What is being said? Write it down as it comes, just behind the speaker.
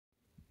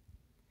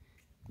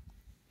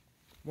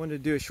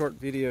Wanted to do a short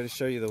video to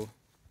show you the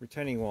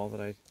retaining wall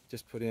that I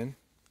just put in.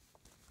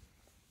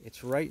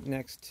 It's right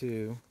next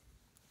to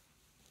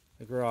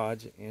the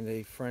garage and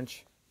a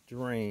French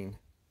drain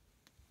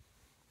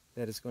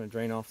that is going to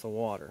drain off the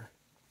water.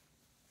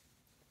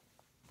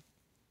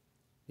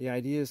 The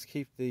idea is to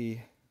keep the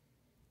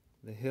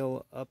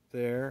hill up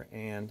there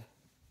and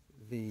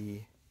the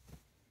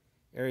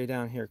area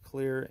down here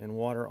clear and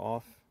water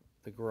off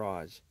the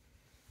garage.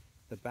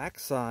 The back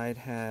side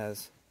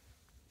has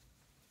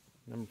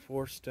number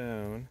 4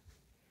 stone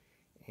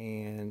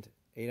and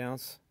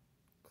 8-ounce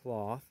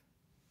cloth,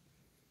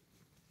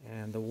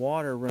 and the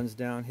water runs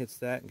down, hits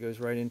that, and goes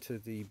right into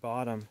the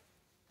bottom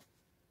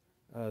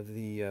of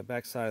the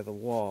back side of the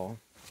wall,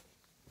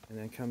 and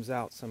then comes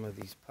out some of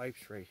these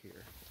pipes right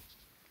here.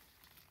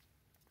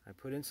 I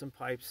put in some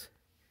pipes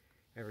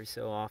every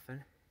so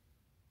often,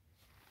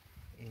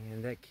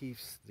 and that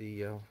keeps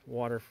the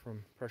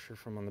pressure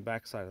from on the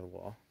back side of the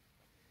wall.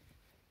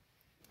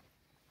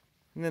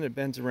 And then it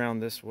bends around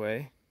this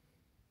way,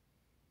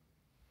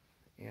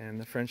 and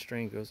the French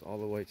drain goes all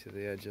the way to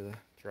the edge of the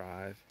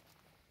drive.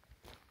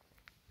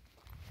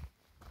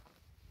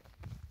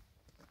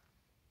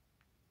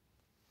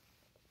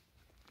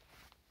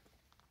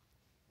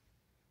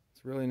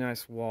 It's a really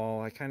nice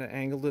wall. I kind of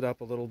angled it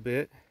up a little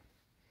bit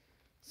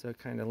so it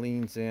kind of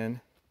leans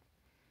in,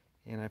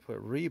 and I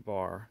put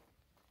rebar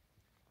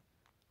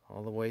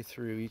all the way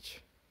through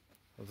each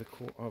of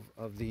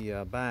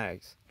the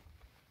bags.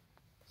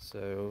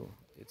 So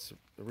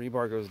the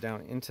rebar goes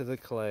down into the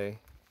clay,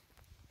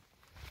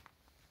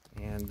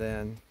 and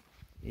then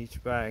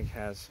each bag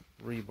has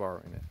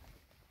rebar in it.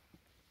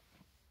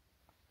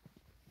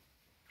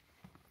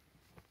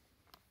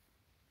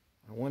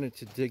 I wanted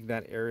to dig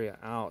that area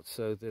out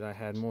so that I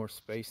had more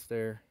space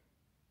there,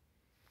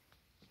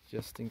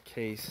 just in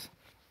case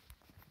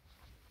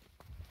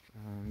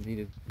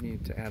needed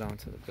to add on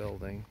to the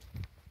building.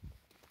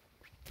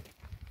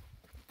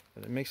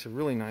 But it makes a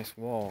really nice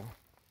wall.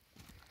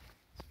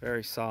 It's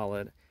very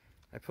solid.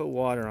 I put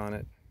water on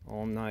it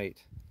all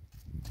night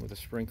with a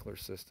sprinkler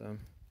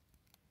system,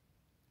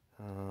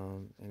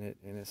 and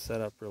it's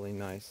set up really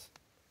nice.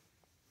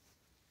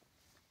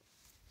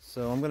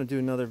 So I'm going to do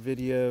another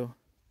video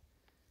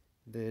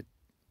that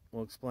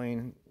will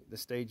explain the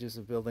stages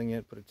of building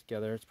it, put it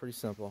together. It's pretty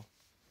simple.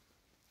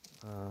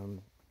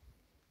 But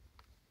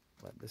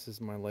this is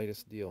my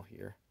latest deal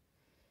here,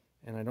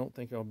 and I don't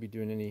think I'll be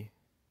doing any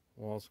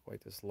walls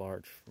quite this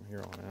large from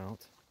here on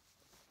out.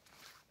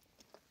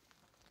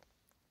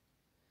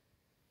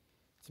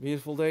 It's a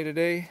beautiful day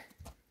today.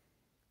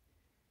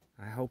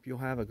 I hope you'll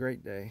have a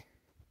great day.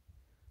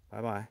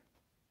 Bye-bye.